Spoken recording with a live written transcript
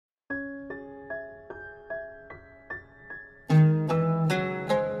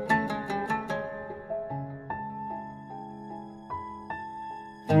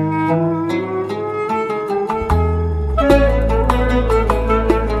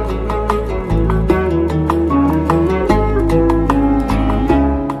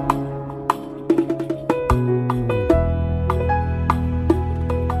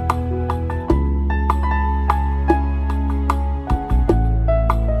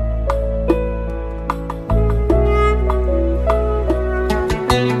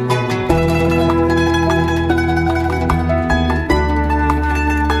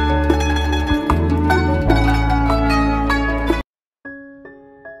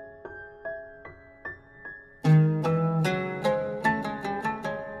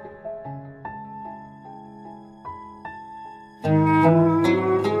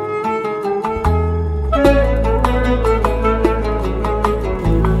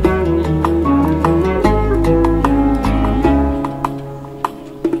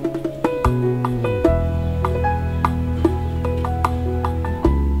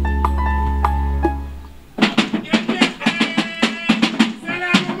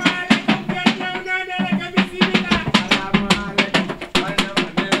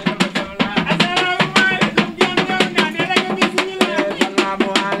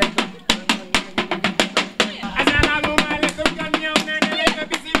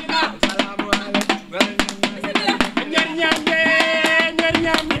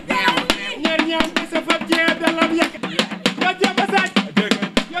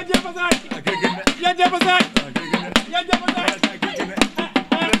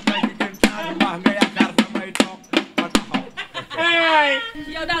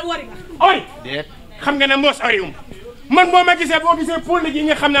yow daal wari nga. ori déet xam nga ne moos oriwum man boo ma gisee pôle gi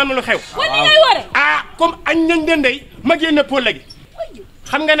nga xam ne am na lu xew. waaw ni ngay ware. ah comme añ nañ dendey ma génne pôle gi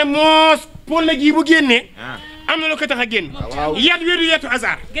xam nga ne moos pôle gi bu génnee. am na lu ko tax a génn. waaw yat wéeru yetu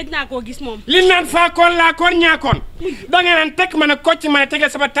hasard. gëj naa koo gis moom. li naan faakoon laakoon ñaakoon. da nga naan tekk mën a kocc mën a tegal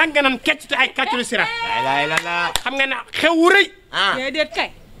sama tànk nga naan kecc te ay kàcc lu sira. la xam nga ne xew wu rëy. déedéet kay.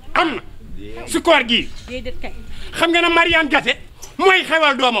 am na si koor gii. déedéet kay. xam nga ne Mariane Gate mooy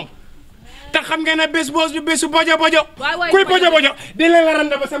xewal doomam. te xam nga ne bés boos bi bésu bojo bojo. kuy bojo bojo dina la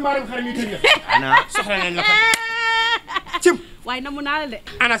randa ba sa mbaaram xaram yi tëj na. soxla nañ la fa. cim. waaye namu naa la de.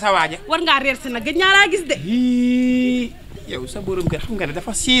 ana sa waaja. war ngaa reer si nag gëj naa laa gis de. yow sa borom kër xam nga ne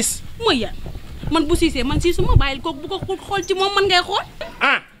dafa siis. mooy yan man bu siisee man siisuma bàyyil kooku bu ko xool ci moom man ngay xool.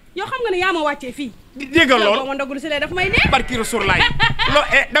 yow xam nga ne yaa ma wàccee fii. déggal lool ma ndogul si lee daf may ne. barki Rasuul laay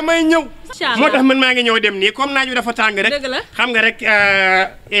damay ñëw. moo tax man maa ngi ñëw dem nii comme naaj wi dafa tàng rek. dëgg la xam nga rek.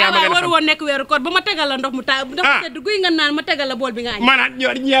 yaa ma gën a waru woon nekk weeru koor ba ma tegal la ndox mu taa. ndox mu sedd guy nga naan ma tegal la bool bi nga añ. maanaam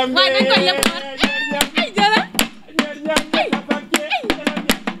ñor ñam. waaye dañ koy yëpp ay jëla.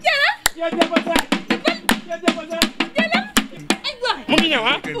 mu ngi ñëw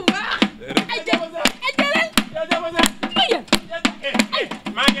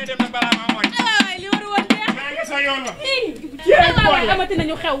maa ngi dem na balaa maa wàcc. waay li waru woon dee. maa ngi sa yoon la. waay amati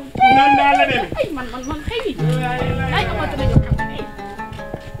nañu xew. nan daal la demee. ay man xew yi. ay amati nañu xew.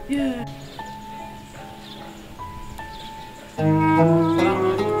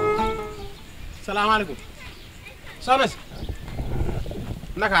 salaamaaleykum. soxna si.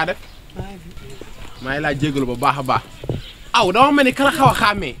 naka def. maa ngi laa jégalu ba baax a baax. aw dama mel ni kala xaw a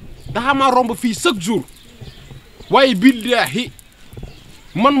xàmmee. daxa ma romb fii chaque jour. waaye billaahi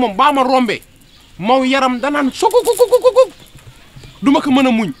man moom baa ma rombee maw yaram danaan sokokokokokok du ma ko mën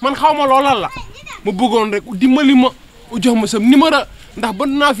a muñ man xaw ma loolal la ma bëggoon rek dimbali ma jox ma sam numéro ndax ba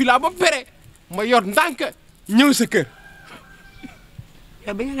naa fi laa ba pere ma yor ndànk ñëw sa kër.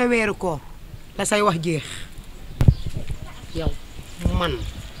 yow bi nga ne weeru koor la say wax jeex yow man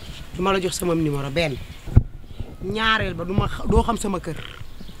du ma la jox sama numéro benn ñaareel ba doo xam sama kër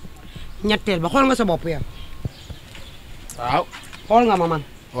ñetteel ba xool nga sa bopp yow. waaw xool nga ma man.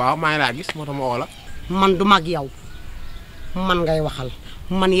 waaw maa ngi laa gis moo tax ma woo la. man du mag yow man ngay waxal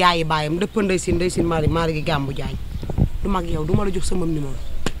man yaayi baayam dëpp ndey sin maari gi gàmbu jaañ du mag yow du ma la jox sama numéro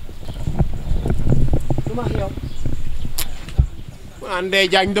du mag yow. maa ndey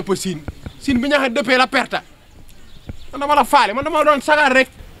jaañ dëpp siin bi ñaxe dëppee la perta man dama la faale man dama doon sagar rek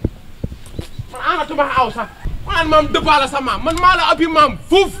man anatuma aw sax man maam dëppaala sa maam man maa la appi maam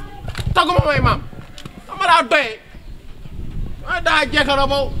fuuf taguma may maam dama laa doyee ma daa jekkaro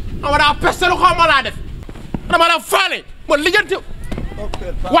ba ama daa pestelu xaw ma laa def dama la faale ma lijjanti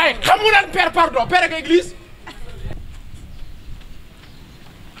waaye xamu leen père pardon père ak église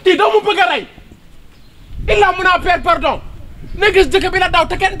kii doo mu bëgg a rey illa mun naa père pardon ne gis dëkk bi la daw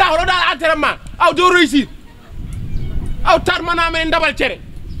te kenn daaw la daal entraînement aw doo réussir aw tar ma naa mel ndabal cere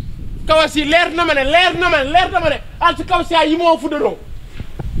kaw si leer na ma ne al si kaw si ay yi moo fuddaloo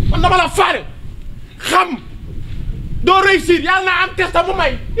man dama la faale xam doo réussir yàlla na am testa mu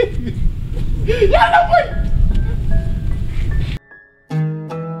may yàlla mooy.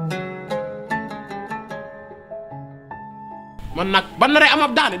 man nag ban na rey am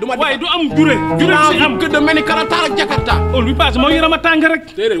ab daane du ma. waaye du am jure si am gëdd mel ni Karataal ak Jakarta. on lui passe moo yaram a tàng rek.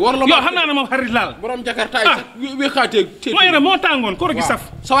 déedéet war la yow xam naa ne moom xarit laal. borom Jakarta yi sax wi xaatee. moo yaram moo tàngoon koor gi saf.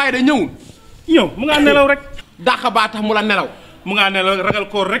 sa waay da ñëwul. mu ngaa nelaw rek. dàq baa tax mu la nelaw. mu ngaa nelaw ragal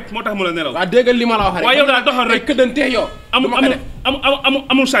koor rek moo tax mu la nelaw. waaw déggal li ma la wax rek. waaye yow daal doxal rek këddantee yow.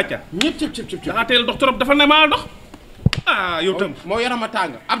 amul sàcca. ñëpp cëp. dafa teel dox trop dafa ne maa dox. yow tam. moo yaram a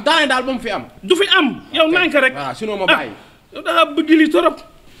tàng ab daane daal ba mu fi am. du fi am yow nànk rek. voilà sinon ma bàyyi. yow dafa bëgg li trop.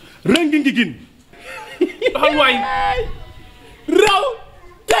 rëngi ngi gin. doxal waay. raw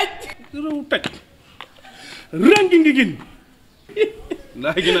tëj. rëngi ngi gin.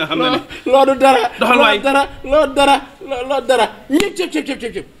 laa gën a xam na ne. loolu dara. doxal waay loolu dara. ñëpp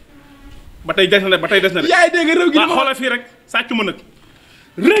cëp. ba tey des na de. yaa ngi dégg réew gi. waaw xoolal fii rek sàcc ma nag.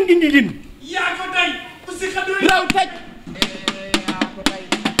 rëngi ngi gin. yaa ko tey. ku si xadul raw tëj. yaa ko tey.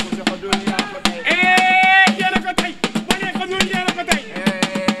 ku si xadul yaa ko tey. yéen a ko tey. wane xadul yéen a ko tey.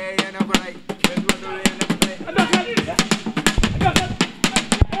 yéen a ko tey.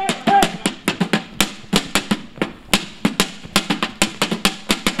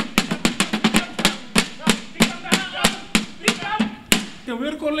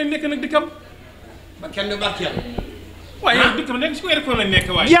 wéeru koor lañ nekk nag dikkam. ba kenn barkeel. waaye yow dikkam nekk si wéeru koor lañ nekk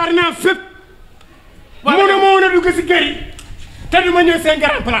waaye. jaar naa fépp. mënu ma woon a dugg si kër yi. te du ma ñëw seen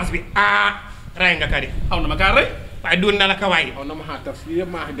grand place bi. rey nga kari. xaw na ma kaa rey. waaye doon na la ko waay. aw na ma xaar tas yëpp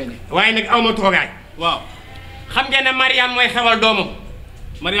maa ko gagné. waaye nag aw ma toogaay. waaw. xam ngeen ne Mariane mooy xewal doomam.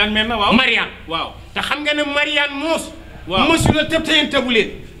 Mariane mel na waaw. Mariane. waaw. te xam ngeen ne Mariane moos. waaw mosu la tëb te yéen tëbu leen.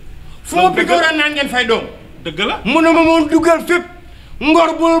 foo bi góor naan ngeen fay doom. dëgg la. munuma moom dugal fépp.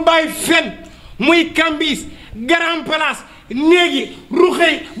 ngor bul bàyyi fen muy kambis grand place néegi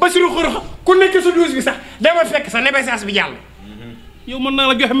ruxëy ba si ruxu ku nekk sa douche bi sax dama fekk sa ne message bi jàll. yow mën naa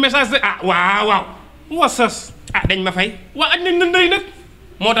la joxe message de. ah waaw waaw. wasas. ah dañ ma fay. waa ak nañ na ndey nag.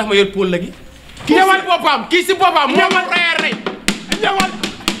 moo tax ma yor pôle la gi. ñëwal boppam kii si boppam. ñëwal rey. ñëwal.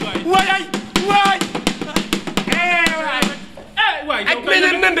 waay waay. waay ak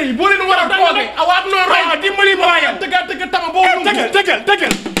beneen ndende yi boo leen war a toogee. awaat noo rey. dimbali ma waayam. tëgg tama boo mu.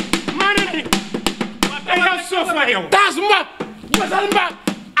 tëggal. maa ne nii. da nga soof ma yow. taas mba. wasal mba.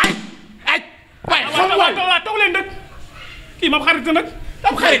 ay. waay xam waay toog leen rek. kii moom xarit nag.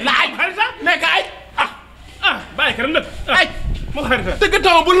 am xarit la ay. xarit sax nekk ay. bàyyi këram nag. ay moom xarit la. tëgg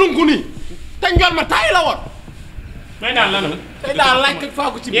tama ba lunku nii. te njool ma taay la woon. may daal lan la. tey daal laaj ko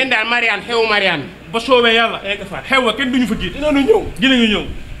faa ko ci. yéen daal Mariane xewu Mariane. ba soobee yàlla. xew wa kenn duñu fa jiit. dinañu ñëw. dinañu ñëw.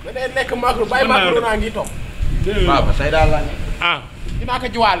 da day lekk macro bàyyi macro naa ngi toog. waaw ba tey daal laaj. dinaa ko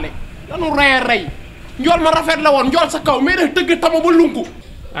jiwaale. lanu rey. njool ma rafet la woon njool sa kaw mais daf tëgg tama ba lunku.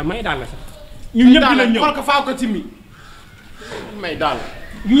 may daal la sax. ñun ñëpp dinañ ñëw xool ko faa ko ci mi. may daal.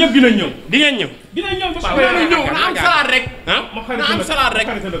 ñëpp dinañ ñëw. dinañ ñëw. dinañ ñëw na am salade rek. na am salade rek.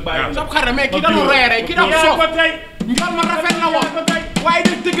 sab xarit mais kii dañu rey kii dañu soof. njool ma rafet la woon. waaye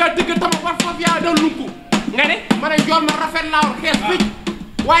da tëgg tama ba foofu yaa da lunku. nga ne. ma ne njool ma rafet la woon xees picc.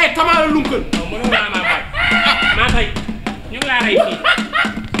 waaye tama la lunkal. maa tey ñu ngi laa rey fii.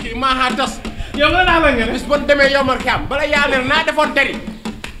 kii maa xaa tas. yow nga naa la nga ne. bis bon demee yomal kaam bala yaa ne naa defoon teri.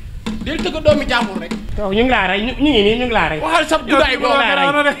 del tëgg doomi jàmbur rek. ñu ngi laa rey ñu ngi nii ñu ngi laa rey. waxal sab judaay boo laa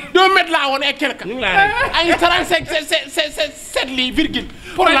rey 2 mètres laa woon et quelque. ñu ngi laa rey ay 35 lii virgule.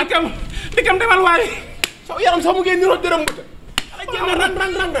 pour la di kam demal waaye. soo yaram sax mu ngeen niroo dërëm bëgg. ala jéem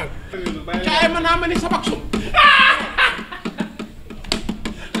rang. caay ma naa ma ni sabak sum.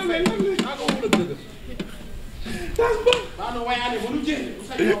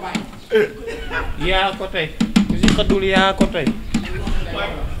 yaa ko tey. si xëddul yaa ko tey.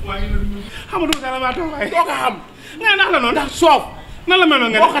 Amadou Sall doo ko xam. nga nax la noonu ndax soof. nan la meloon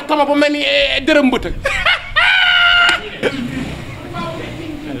nga ne boo xa tama ba mel ni dërëm mbëtt.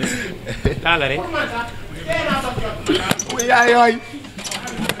 taala rek. yaay